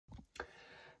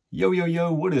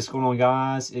Yo, what is going on,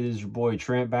 guys? It is your boy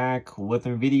Trent back with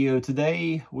a video.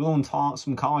 Today, we're going to talk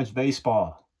some college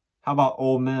baseball. How about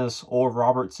Ole Miss, Oral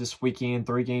Roberts this weekend,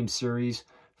 3-game series,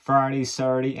 Friday,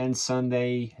 Saturday, and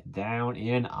Sunday down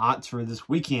in Oxford this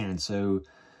weekend. So,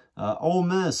 Ole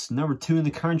Miss, number 2 in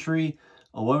the country,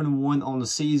 11-1 on the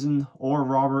season. Oral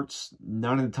Roberts,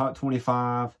 not in the top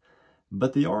 25,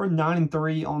 but they are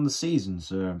 9-3 on the season.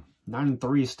 So,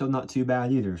 9-3 is still not too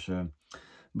bad either.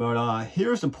 But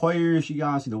here's the players you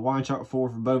guys need to watch out for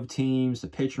both teams, the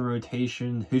pitching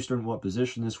rotation, who's starting what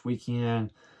position this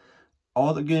weekend,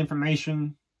 all the good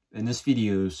information in this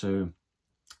video. So,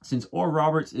 since Oral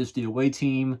Roberts is the away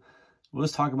team,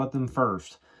 let's talk about them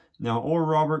first. Now, Oral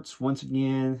Roberts, once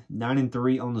again,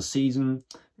 9-3 on the season,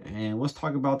 and let's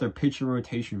talk about their pitching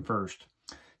rotation first.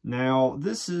 Now,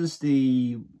 this is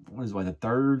the, the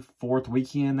third, fourth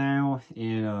weekend now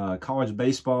in college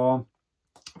baseball.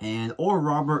 And Oral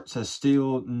Roberts has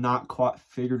still not quite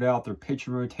figured out their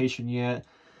pitching rotation yet.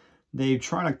 They've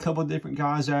tried a couple different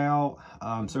guys out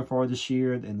so far this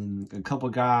year, and then a couple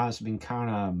of guys have been kind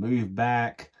of moved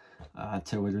back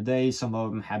to other days. Some of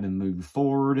them have been moved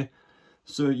forward.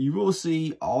 So you will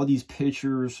see all these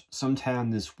pitchers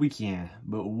sometime this weekend.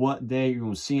 But what day you're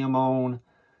going to see them on,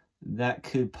 that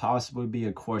could possibly be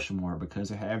a question mark, because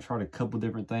they have tried a couple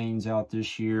different things out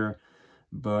this year.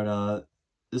 But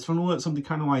this one will look something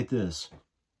kind of like this.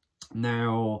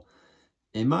 Now,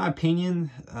 in my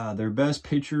opinion, their best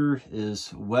pitcher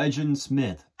is Legend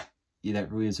Smith. Yeah,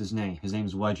 that really is his name. His name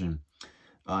is Legend.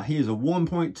 He is a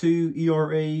 1.2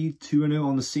 ERA, 2-0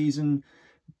 on the season,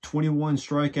 21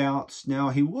 strikeouts. Now,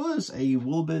 he was a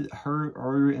little bit hurt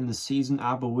earlier in the season,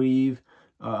 I believe.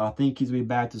 I think he's going to be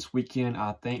back this weekend,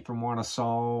 I think, from what I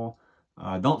saw.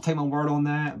 Don't take my word on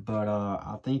that, but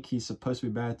I think he's supposed to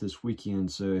be back this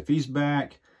weekend. So if he's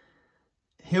back,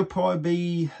 he'll probably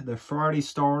be the Friday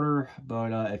starter.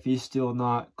 But if he's still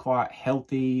not quite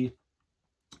healthy,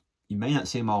 you may not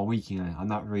see him all weekend. I'm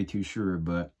not really too sure.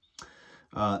 But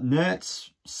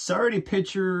next, Saturday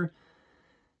pitcher,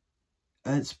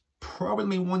 it's probably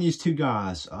going to be one of these two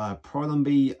guys. Probably going to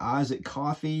be Isaac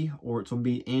Coffey, or it's going to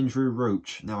be Andrew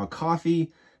Roach. Now,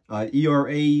 Coffey,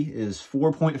 ERA is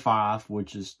 4.5,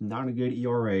 which is not a good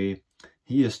ERA.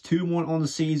 He is 2-1 on the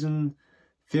season,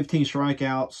 15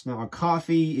 strikeouts. Now,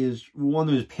 Coffey is one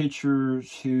of those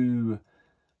pitchers who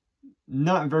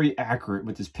not very accurate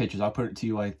with his pitches. I'll put it to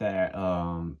you like that.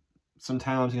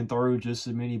 Sometimes he can throw just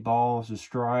as many balls as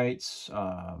strikes.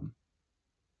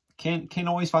 Can't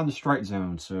always find the strike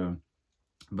zone. So,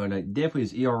 but definitely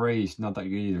his ERA is not that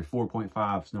good either.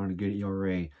 4.5 is not a good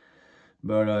ERA.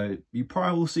 But you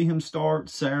probably will see him start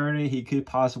Saturday. He could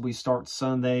possibly start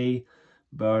Sunday.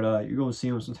 But you're going to see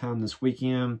him sometime this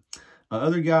weekend.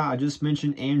 Other guy I just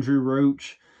mentioned, Andrew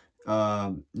Roach.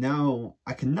 Now,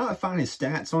 I cannot find his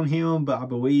stats on him, but I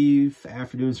believe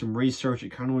after doing some research,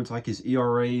 it kind of looks like his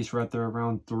ERA is right there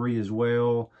around 3 as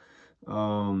well.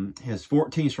 He has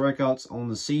 14 strikeouts on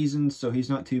the season, so he's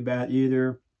not too bad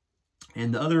either.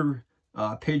 And the other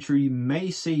pitcher you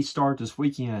may see start this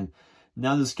weekend.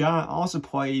 Now, this guy also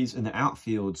plays in the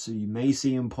outfield, so you may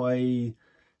see him play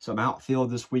some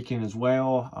outfield this weekend as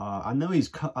well. I know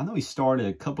he started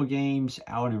a couple games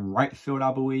out in right field,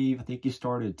 I believe. I think he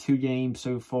started 2 games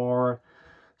so far.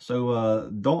 So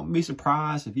don't be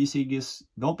surprised if you see this.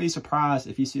 Don't be surprised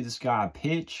if you see this guy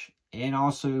pitch and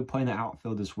also play in the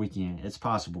outfield this weekend. It's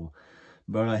possible.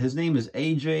 But his name is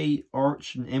AJ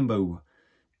Arch-Embo.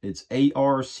 It's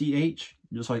A-R-C-H,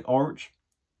 just like Arch.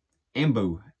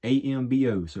 Embo,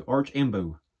 A-M-B-O, so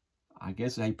Arch-Embo. I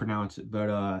guess that's how you pronounce it.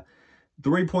 But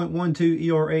 3.12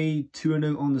 ERA,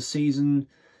 2-0 on the season,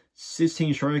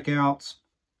 16 strikeouts.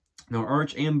 Now,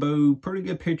 Arch-Embo, pretty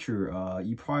good pitcher.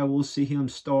 You probably will see him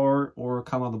start or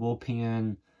come out of the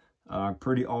bullpen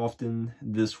pretty often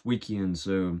this weekend.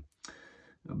 So,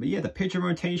 but yeah, the pitcher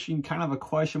rotation, kind of a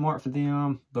question mark for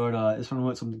them. But it's going to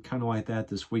look something kind of like that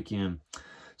this weekend.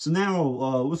 So now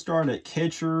we'll start at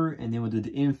catcher, and then we'll do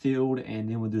the infield, and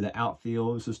then we'll do the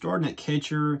outfield. So starting at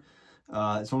catcher,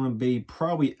 it's going to be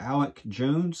probably Alec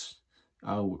Jones,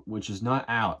 which is not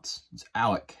Alex. It's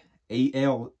Alec,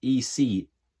 A-L-E-C,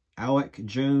 Alec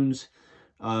Jones.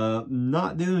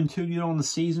 Not doing too good on the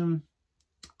season.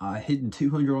 Hitting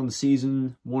 200 on the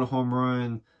season, 1 home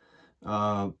run.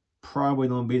 Probably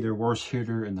going to be their worst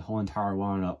hitter in the whole entire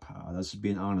lineup. That's just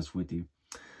being honest with you.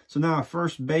 So now,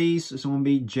 first base is going to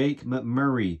be Jake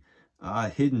McMurray,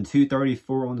 hitting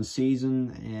 234 on the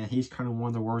season, and he's kind of one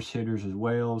of the worst hitters as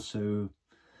well. So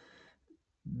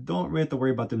don't really have to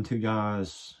worry about them two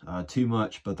guys too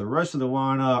much. But the rest of the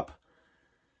lineup,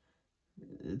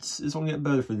 it's going to get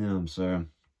better for them. So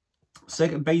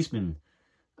second baseman,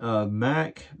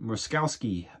 Mac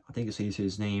Murskowski, I think it's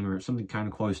his name or something kind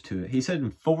of close to it. He's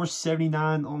hitting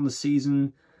 479 on the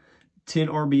season, 10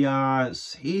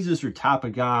 RBIs. He's just your type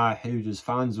of guy who just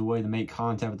finds a way to make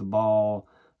contact with the ball,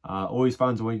 always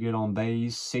finds a way to get on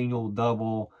base, single,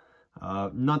 double.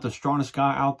 Not the strongest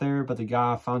guy out there, but the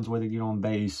guy finds a way to get on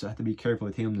base. So I have to be careful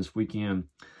with him this weekend.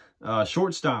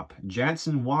 Shortstop,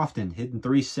 Jackson Wafton, hitting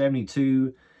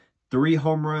 372, 3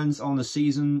 home runs on the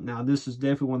season. Now, this is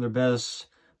definitely one of their best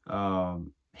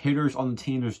hitters on the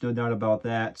team. There's no doubt about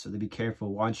that. So, to be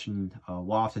careful watching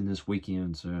Wafton this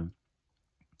weekend. So,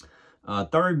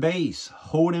 third base,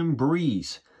 Holden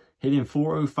Breeze, hitting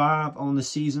 405 on the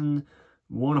season,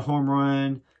 1 home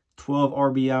run, 12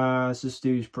 RBIs. This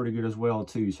dude's pretty good as well,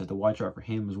 too. So, I have to watch out for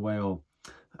him as well.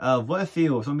 Left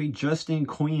field, it's going to be Justin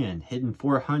Quinn, hitting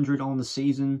 400 on the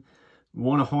season,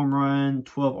 1 home run,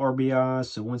 12 RBIs.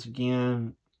 So, once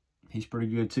again, he's pretty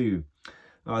good, too.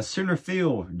 Center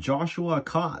field, Joshua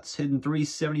Kotz, hitting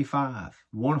 375,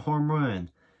 1 home run,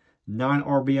 9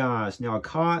 RBIs. Now,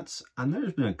 Kotz, I know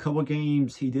there's been a couple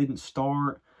games he didn't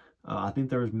start. I think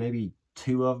there was maybe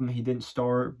 2 of them he didn't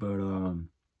start, but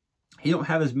he don't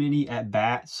have as many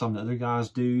at-bats some of the other guys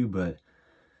do, but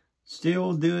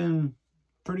still doing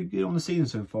pretty good on the season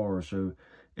so far. So,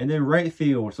 and then right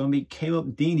field, it's going to be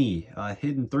Caleb Deany,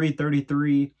 hitting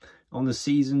 333 on the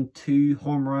season, 2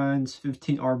 home runs,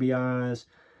 15 RBIs.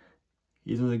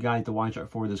 He's another guy to watch out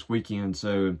for this weekend.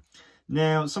 So,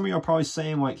 now, some of y'all are probably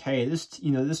saying, like, hey, this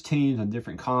team's in a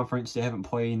different conference. They haven't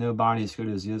played nobody as good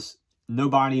as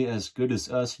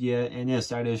us yet. And yes,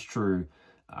 that is true.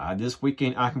 This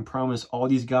weekend, I can promise all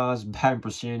these guys' batting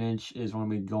percentage is going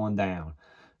to be going down.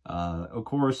 Of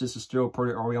course, this is still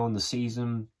pretty early on in the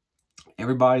season.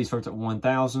 Everybody starts at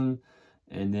 1,000.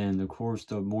 And then, of course,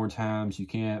 the more times you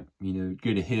can't,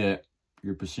 get a hit,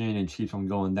 your percentage keeps on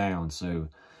going down. So,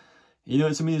 it's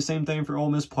going to be the same thing for Ole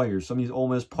Miss players. Some of these Ole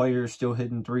Miss players still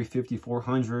hitting 350,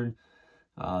 400.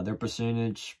 Their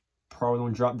percentage probably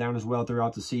going to drop down as well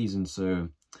throughout the season. So,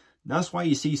 that's why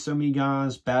you see so many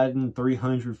guys batting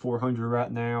 300, 400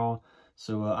 right now.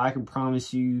 So, I can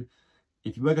promise you,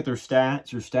 if you look at their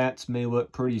stats may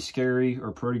look pretty scary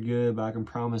or pretty good, but I can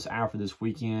promise after this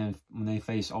weekend, when they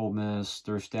face Ole Miss,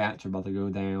 their stats are about to go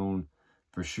down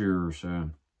for sure. So,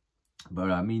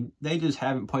 but I mean, they just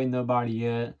haven't played nobody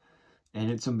yet, and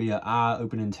it's going to be an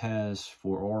eye-opening test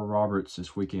for Oral Roberts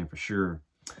this weekend for sure.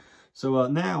 So,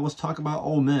 now let's talk about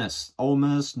Ole Miss. Ole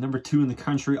Miss, number 2 in the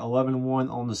country,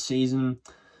 11-1 on the season,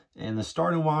 and the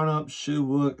starting lineup should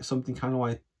look something kind of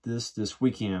like this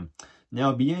weekend.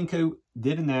 Now, Bianco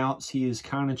did announce he is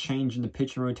kind of changing the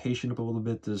pitching rotation up a little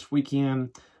bit this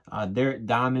weekend. Derek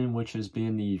Diamond, which has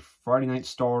been the Friday night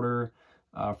starter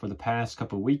for the past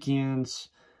couple of weekends,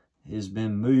 has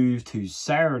been moved to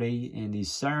Saturday. And the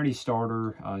Saturday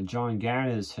starter, John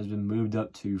Gaddis, has been moved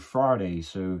up to Friday.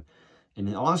 So, and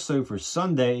then also for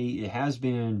Sunday, it has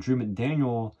been Drew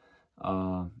McDaniel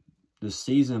this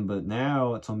season, but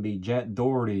now it's going to be Jack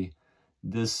Doherty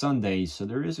this Sunday. So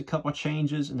there is a couple of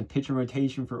changes in the pitching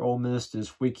rotation for Ole Miss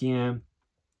this weekend.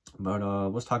 But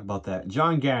let's talk about that.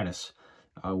 John Gaddis,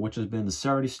 which has been the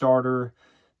Saturday starter,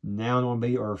 now going to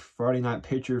be our Friday night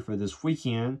pitcher for this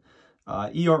weekend.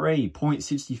 ERA,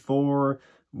 .64,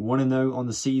 1-0 on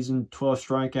the season, 12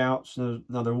 strikeouts.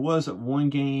 Now, there was one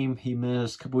game he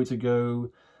missed a couple weeks ago.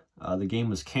 The game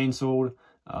was canceled.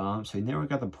 So he never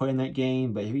got to play in that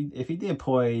game. But if he did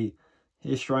play,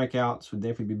 his strikeouts would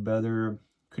definitely be better.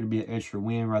 Could be an extra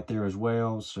win right there as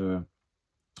well. So,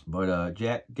 but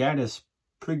Jack Gaddis,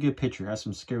 pretty good pitcher. Has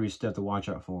some scary stuff to watch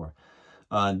out for.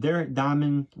 Derek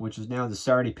Diamond, which is now the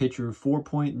Saturday pitcher,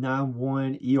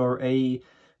 4.91 ERA,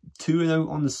 2-0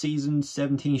 on the season,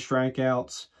 17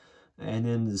 strikeouts. And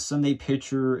then the Sunday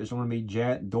pitcher is going to be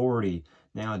Jack Doherty.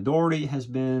 Now, Doherty has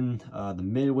been the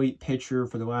midweek pitcher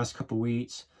for the last couple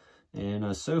weeks.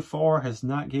 And so far has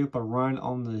not given up a run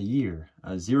on the year.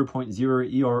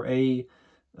 0.0 ERA.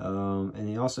 And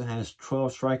he also has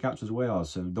 12 strikeouts as well.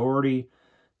 So Doherty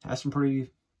has some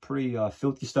pretty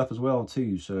filthy stuff as well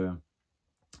too. So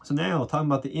now talking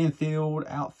about the infield,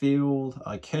 outfield,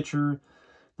 catcher.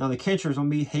 Now the catcher is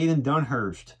going to be Hayden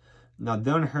Dunhurst. Now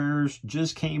Dunhurst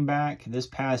just came back this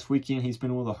past weekend. He's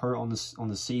been a little hurt on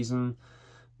the season,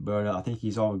 but I think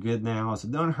he's all good now. So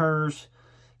Dunhurst,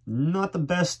 not the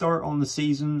best start on the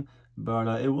season, but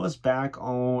it was back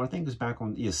on, I think it was back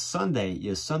on,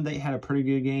 Sunday. Sunday had a pretty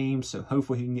good game, so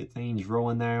hopefully he can get things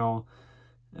rolling now.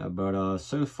 But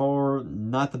so far,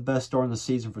 not the best start in the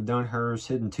season for Dunhurst,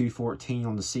 hitting .214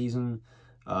 on the season,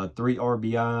 3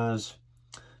 RBIs.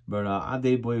 But I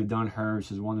did believe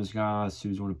Dunhurst is one of those guys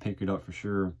who's going to pick it up for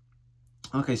sure.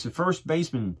 Okay, so first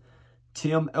baseman,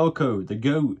 Tim Elko, the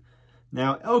GOAT.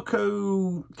 Now,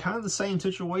 Elko, kind of the same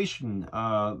situation.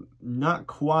 Not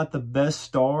quite the best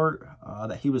start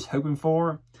that he was hoping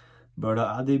for. But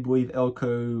I do believe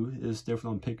Elko is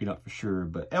definitely picking up for sure.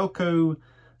 But Elko,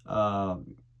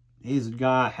 he's a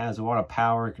guy has a lot of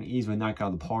power. Can easily knock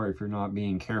out the park if you're not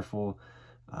being careful.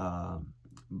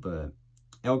 But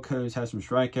Elko's had some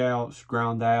strikeouts,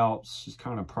 ground outs, just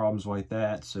kind of problems like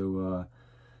that. So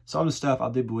some of the stuff I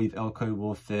do believe Elko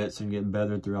will fix and get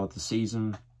better throughout the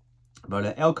season.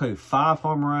 But Elko, 5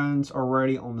 home runs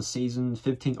already on the season,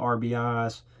 15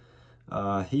 RBIs.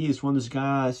 He is one of those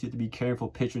guys you have to be careful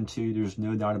pitching to. There's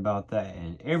no doubt about that.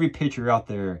 And every pitcher out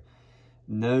there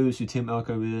knows who Tim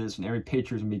Elko is, and every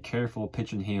pitcher is going to be careful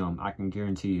pitching him. I can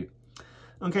guarantee you.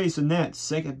 Okay, so next,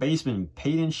 second baseman,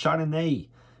 Peyton Chardonnay.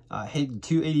 Hit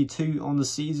 282 on the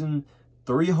season,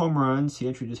 3 home runs. He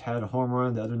actually just had a home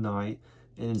run the other night.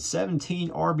 And 17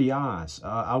 RBIs.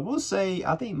 I will say,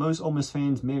 I think most Ole Miss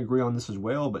fans may agree on this as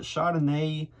well, but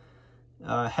Chardonnay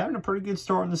having a pretty good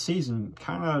start in the season.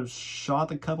 Kind of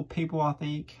shocked a couple people, I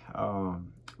think.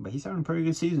 But he's having a pretty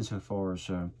good season so far.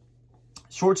 So,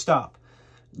 shortstop,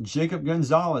 Jacob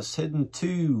Gonzalez hitting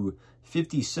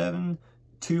 257,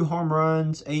 2 home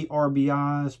runs, 8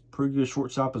 RBIs. Pretty good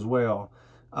shortstop as well.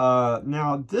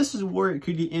 Now, this is where it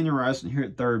could get interesting here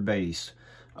at third base.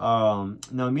 Now,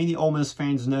 many Ole Miss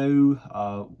fans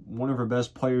know one of our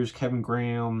best players, Kevin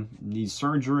Graham, needs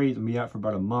surgery to be out for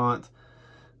about a month.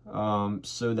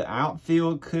 So the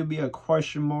outfield could be a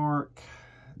question mark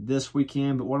this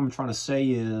weekend. But what I'm trying to say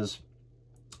is,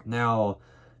 now,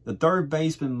 the third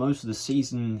baseman most of the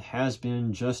season has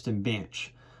been Justin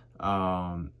Bench.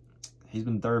 He's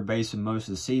been third baseman most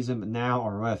of the season, but now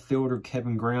our left fielder,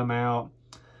 Kevin Graham, out.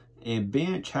 And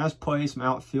Bench has played some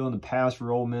outfield in the past for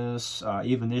Ole Miss,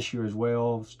 even this year as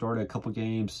well. Started a couple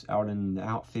games out in the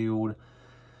outfield.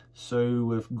 So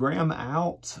with Graham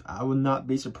out, I would not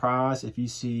be surprised if you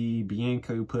see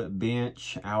Bianco put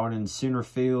Bench out in center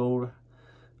field.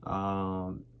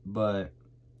 But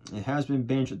it has been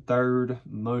Bench at third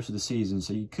most of the season.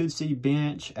 So you could see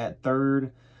Bench at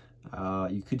third.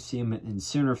 You could see him in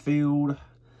center field.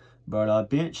 But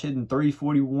Bench hitting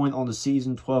 341 on the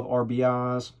season, 12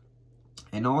 RBIs.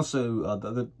 And also,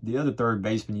 the other third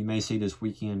baseman you may see this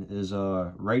weekend is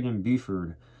Raiden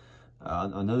Buford.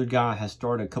 Another guy has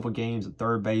started a couple games at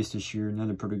third base this year.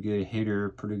 Another pretty good hitter,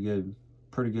 pretty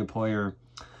good player.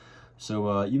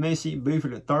 So you may see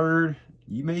Buford at third.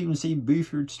 You may even see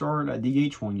Buford start a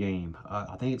DH one game.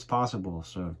 I think it's possible.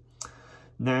 So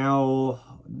now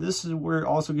this is where it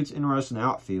also gets interesting in the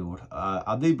outfield.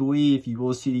 I do believe you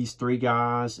will see these 3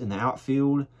 guys in the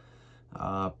outfield.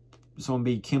 It's going to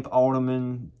be Kemp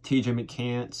Alderman, TJ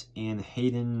McCants, and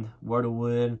Hayden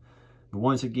Weatherwood. But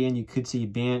once again, you could see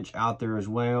Bench out there as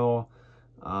well.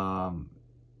 Now,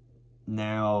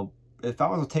 if I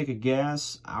was to take a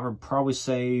guess, I would probably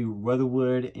say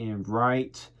Weatherwood and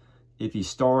Wright if he's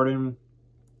starting.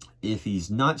 If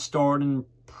he's not starting,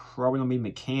 probably going to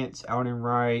be McCants out and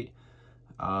right.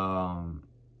 And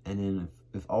then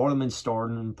if Alderman's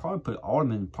starting, probably put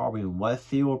Alderman probably in left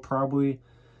field, probably.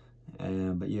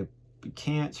 But yeah,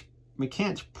 McCants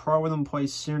probably going to play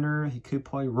center. He could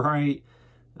play right.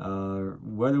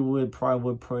 Weatherwood probably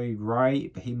would play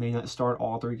right, but he may not start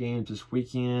all 3 games this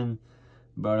weekend.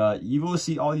 But you will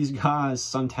see all these guys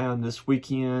sometime this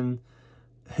weekend.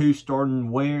 Who's starting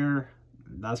where?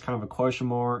 That's kind of a question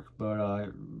mark.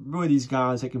 But really, these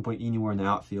guys, they can play anywhere in the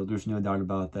outfield. There's no doubt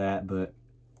about that. But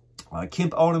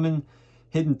Kemp Alderman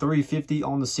hitting 350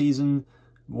 on the season,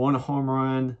 1 home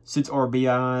run, 6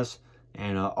 RBIs.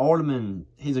 And Alderman,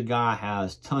 he's a guy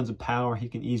has tons of power. He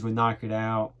can easily knock it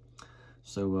out.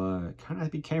 So kind of have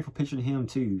to be careful pitching him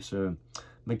too. So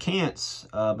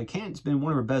McCants been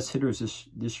one of our best hitters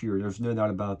this year. There's no doubt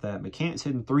about that. McCants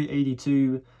hitting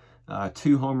 382,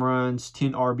 2 home runs,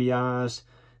 10 RBIs.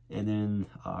 And then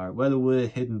Weatherwood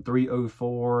hitting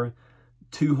 304,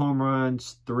 2 home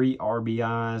runs, 3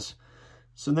 RBIs.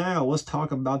 So now let's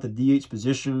talk about the DH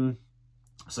position.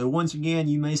 So once again,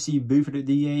 you may see Buford at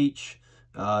DH.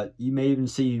 You may even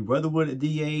see Weatherwood at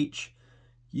DH.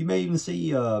 You may even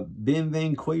see Ben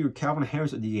Van Quay or Calvin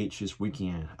Harris at DH this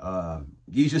weekend.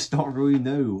 You just don't really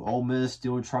know. Ole Miss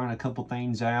still trying a couple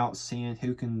things out, seeing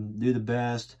who can do the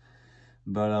best.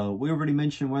 But we already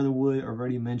mentioned Weatherwood,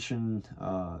 already mentioned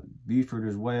Buford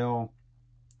as well.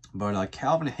 But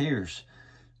Calvin Harris,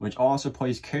 which also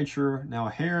plays catcher. Now,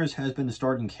 Harris has been the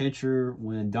starting catcher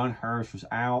when Dunn Harris was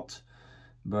out.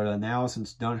 But now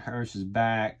since Dunn Harris is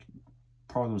back,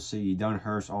 probably will see Dunn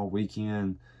Harris all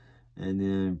weekend. And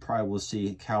then probably we'll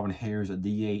see Calvin Harris at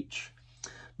DH.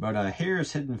 But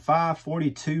Harris hitting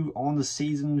 542 on the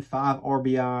season, 5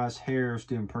 RBIs. Harris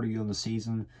doing pretty good on the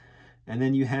season. And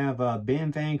then you have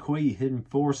Ben Van Quee hitting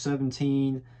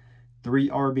 417, 3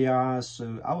 RBIs.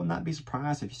 So I would not be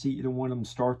surprised if you see either one of them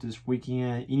start this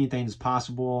weekend. Anything is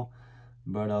possible.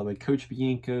 But with Coach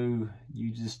Bianco,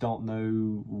 you just don't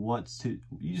know what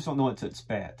to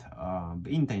expect.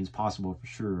 But anything's possible for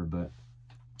sure.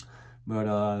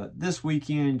 But this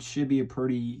weekend should be a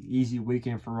pretty easy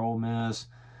weekend for Ole Miss.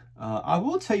 I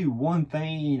will tell you one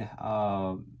thing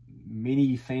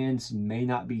many fans may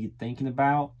not be thinking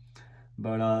about,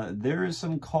 but there is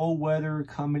some cold weather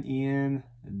coming in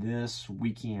this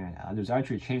weekend. There's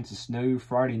actually a chance of snow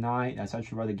Friday night. That's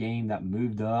actually why the game that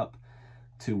moved up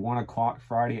to 1 o'clock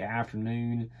Friday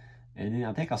afternoon. And then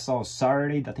I think I saw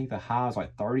Saturday, I think the high is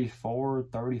like 34,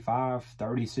 35,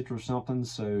 36 or something.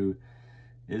 So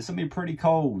it's going to be pretty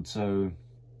cold. So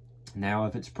now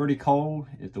if it's pretty cold,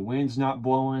 if the wind's not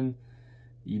blowing,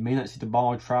 you may not see the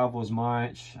ball travel as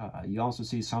much. You also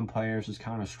see some players just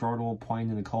kind of struggle playing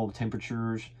in the cold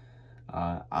temperatures.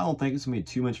 I don't think it's going to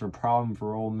be too much of a problem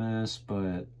for Ole Miss,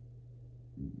 but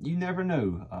you never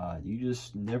know. You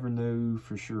just never know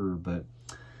for sure. But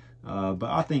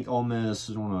I think Ole Miss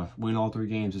is going to win all 3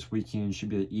 games this weekend. Should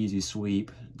be an easy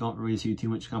sweep. Don't really see too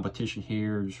much competition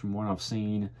here, just from what I've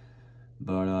seen.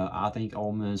 But I think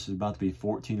Ole Miss is about to be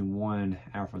 14-1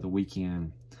 after the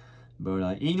weekend.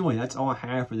 But anyway, that's all I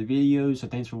have for the video. So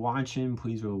thanks for watching.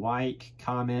 Please go like,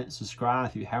 comment, subscribe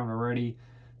if you haven't already.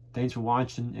 Thanks for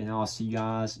watching, and I'll see you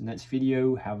guys in the next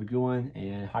video. Have a good one,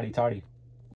 and hotty toddy.